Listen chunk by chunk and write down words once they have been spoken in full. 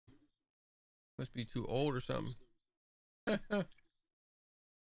Must be too old or something. There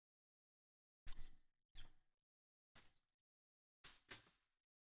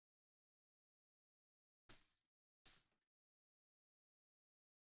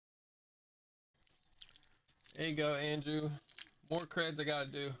you go, Andrew. More creds I gotta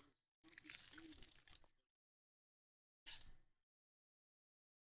do.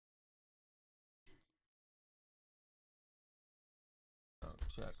 Oh,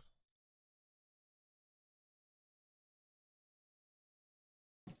 check.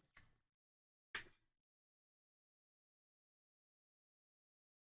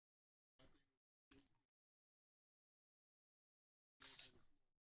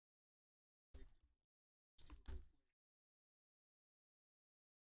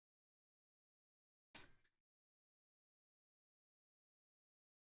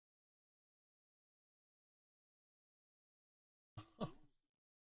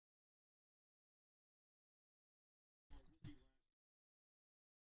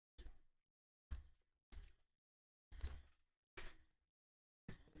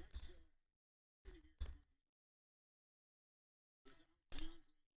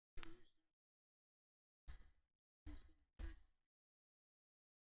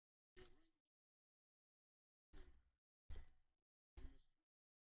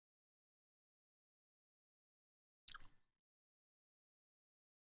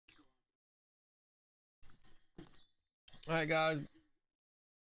 All right, guys.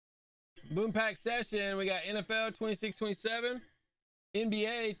 Boom pack session. We got NFL 26-27,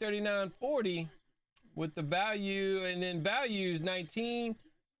 NBA 39-40 with the value, and then values 19,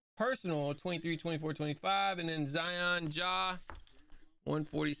 personal 23, 24, 25, and then Zion Ja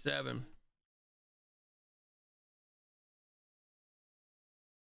 147.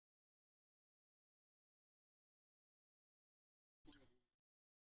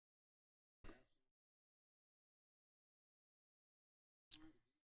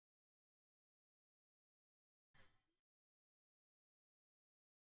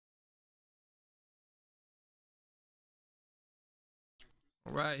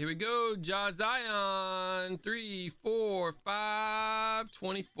 All right, here we go. Ja Zion 3, 4, 5,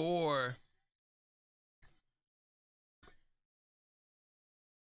 24.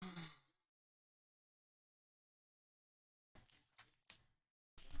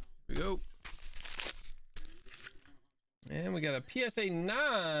 Here we go. And we got a PSA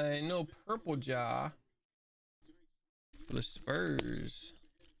 9, no purple Ja for the Spurs.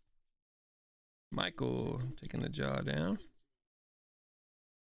 Michael taking the Ja down.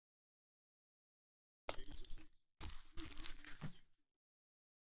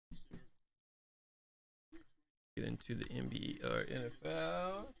 Get into the NBA or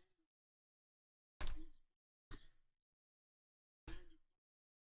NFL.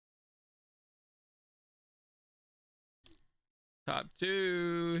 Top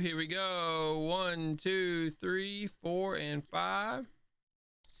two. Here we go. 1, 2, 3, 4, and 5.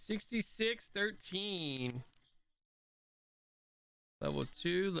 66-13. Level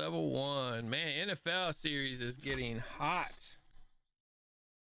 2, level 1. Man, NFL series is getting hot.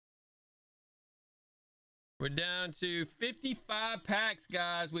 We're down to 55 packs,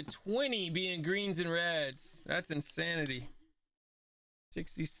 guys, with 20 being greens and reds. That's insanity.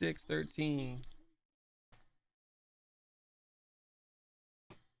 66-13.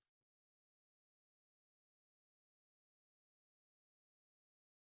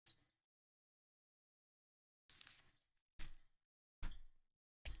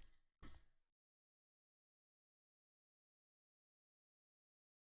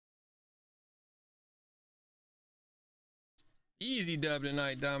 Easy dub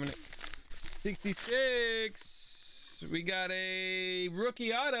tonight, Dominic. 66. We got a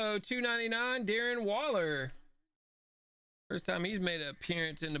rookie auto, 299, Darren Waller. First time he's made an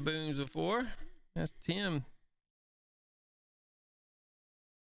appearance in the booms before. That's Tim.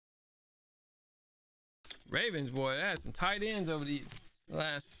 Ravens, boy, that had some tight ends over the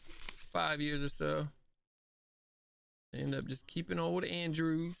last 5 years or so. They end up just keeping old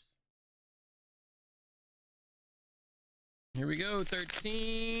Andrews. Here we go,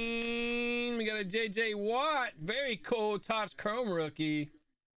 13. We got a JJ Watt. Very cool Topps Chrome rookie.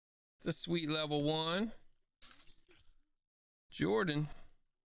 It's a sweet level 1. Jordan.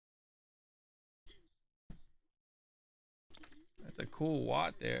 That's a cool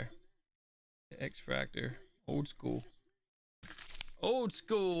Watt there. X Factor. Old school. Old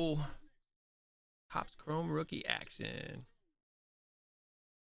school. Topps Chrome rookie action.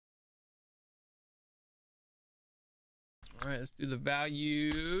 All right, let's do the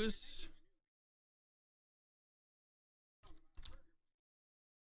values.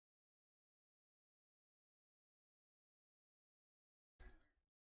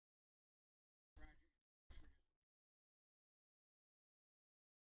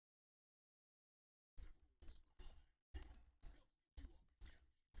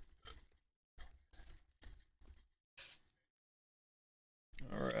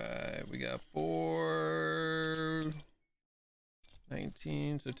 We got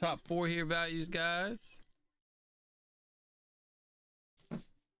 419. So top 4 here values, guys.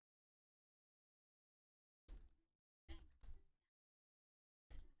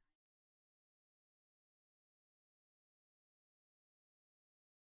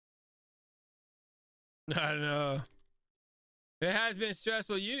 I know. It has been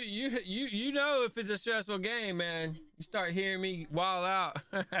stressful. You know if it's a stressful game, man. You start hearing me wild out.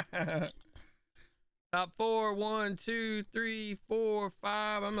 Top 4, 1, 2, 3, 4,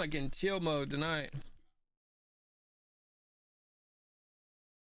 5. I'm like in chill mode tonight.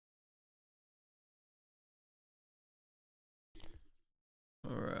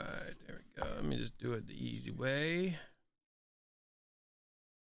 All right, there we go. Let me just do it the easy way.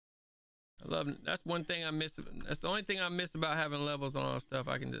 I love it. That's one thing I miss. That's the only thing I miss about having levels on all stuff.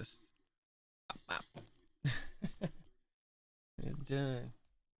 I can just pop, pop. It's done.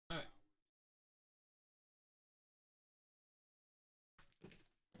 All right.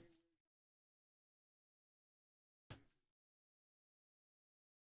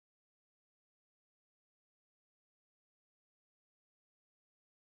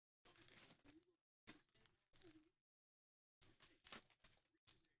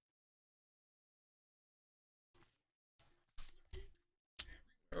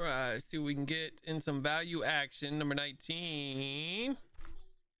 All right, see what we can get in some value action. Number 19.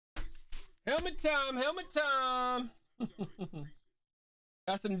 Helmet time, helmet time.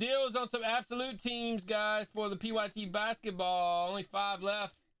 Got some deals on some absolute teams, guys, for the PYT basketball. Only 5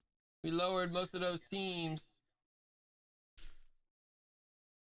 left. We lowered most of those teams.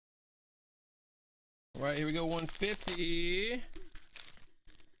 All right, here we go, 150.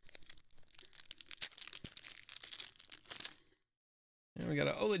 And we got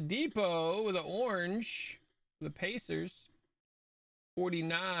an Oladipo with an orange for the Pacers.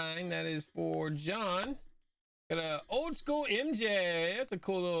 49, that is for John. Got an old school MJ. That's a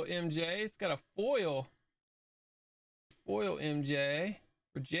cool little MJ. It's got a foil MJ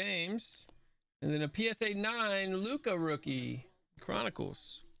for James. And then a PSA 9 Luka rookie,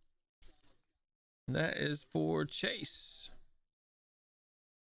 Chronicles. And that is for Chase.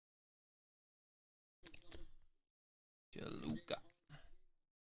 Luka.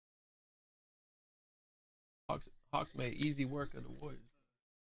 Hawks made easy work of the Warriors.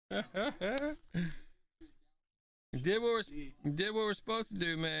 did what we're supposed to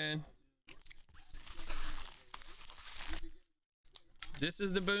do, man. This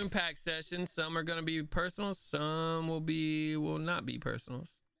is the boom pack session. Some are gonna be personal, some will not be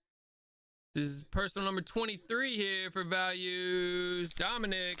personals. This is personal number 23 here for values.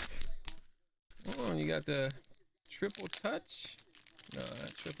 Dominic. Oh, you got the triple touch. No,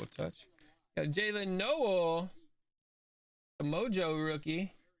 not triple touch. Got Jalen Noel, a Mojo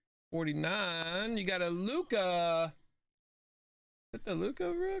rookie, 49. You got a Luka. Is that the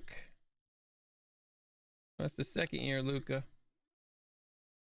Luka rook? That's the second year Luka.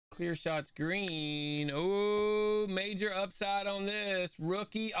 Clear shots green. Oh, major upside on this.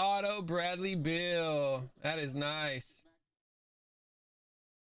 Rookie auto Bradley Beal. That is nice.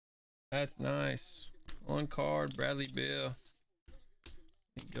 That's nice. On card Bradley Beal.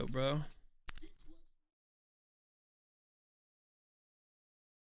 There you go, bro.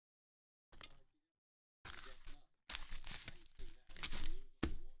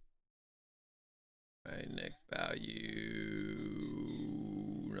 All right, next value.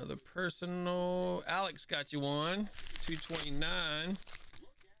 Another personal. Alex got you one. 229.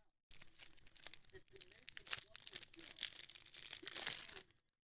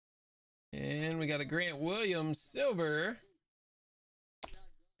 And we got a Grant Williams silver.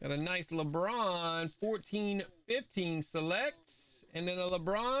 Got a nice LeBron 14-15 selects. And then a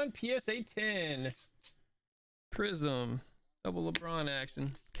LeBron PSA 10. Prism. Double LeBron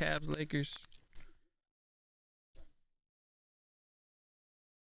action. Cavs, Lakers.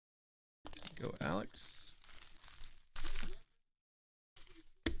 Go Alex.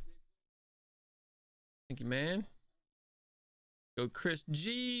 Thank you, man. Go Chris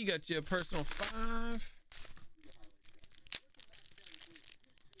G. Got you a personal 5.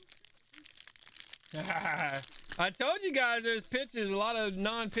 I told you guys there's pitchers, a lot of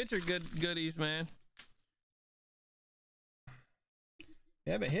non-pitcher goodies, man.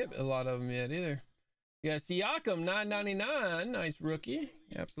 You haven't hit a lot of them yet either. You got Siakam, $9.99. Nice rookie.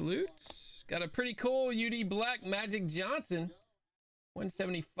 Absolutes. Got a pretty cool UD Black Magic Johnson,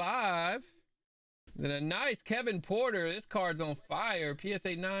 175. Then a nice Kevin Porter. This card's on fire.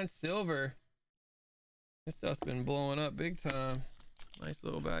 PSA 9 silver. This stuff's been blowing up big time. Nice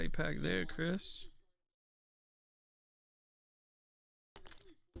little value pack there, Chris.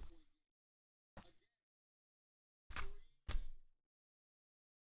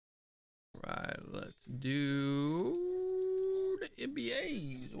 right, let's do the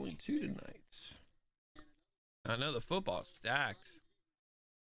NBAs. Only 2 tonight. I know the football's stacked.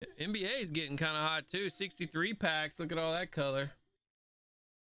 NBA is getting kind of hot too. 63 packs. Look at all that color.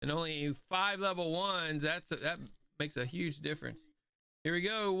 And only 5 level 1s. That makes a huge difference. Here we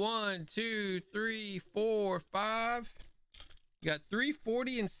go. 1, 2, 3, 4, 5. You got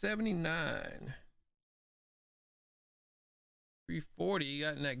 340 and 79. 340, you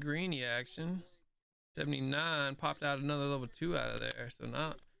got in that greeny action. 79 popped out another level 2 out of there. So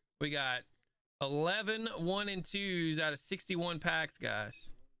now we got 11 1 and 2s out of 61 packs,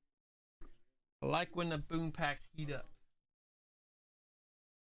 guys. I like when the boom packs heat up.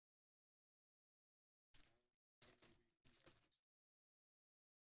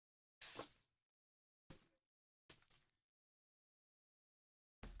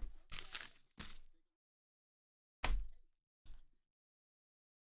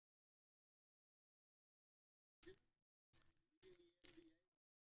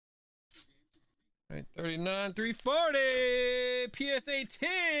 All right, 39, 340, PSA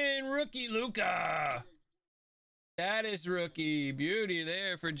 10, rookie Luka. That is rookie beauty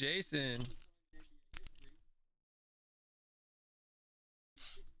there for Jason.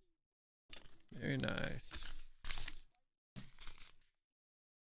 Very nice.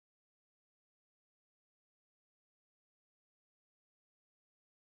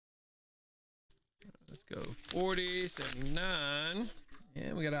 Let's go 40, 79.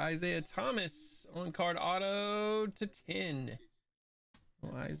 And we got an Isaiah Thomas on card auto to 10.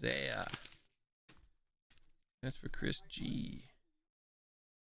 Oh, Isaiah. That's for Chris G.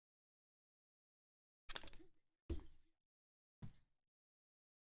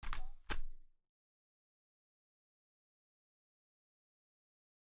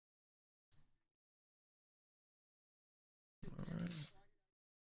 All right.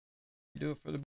 Do it for the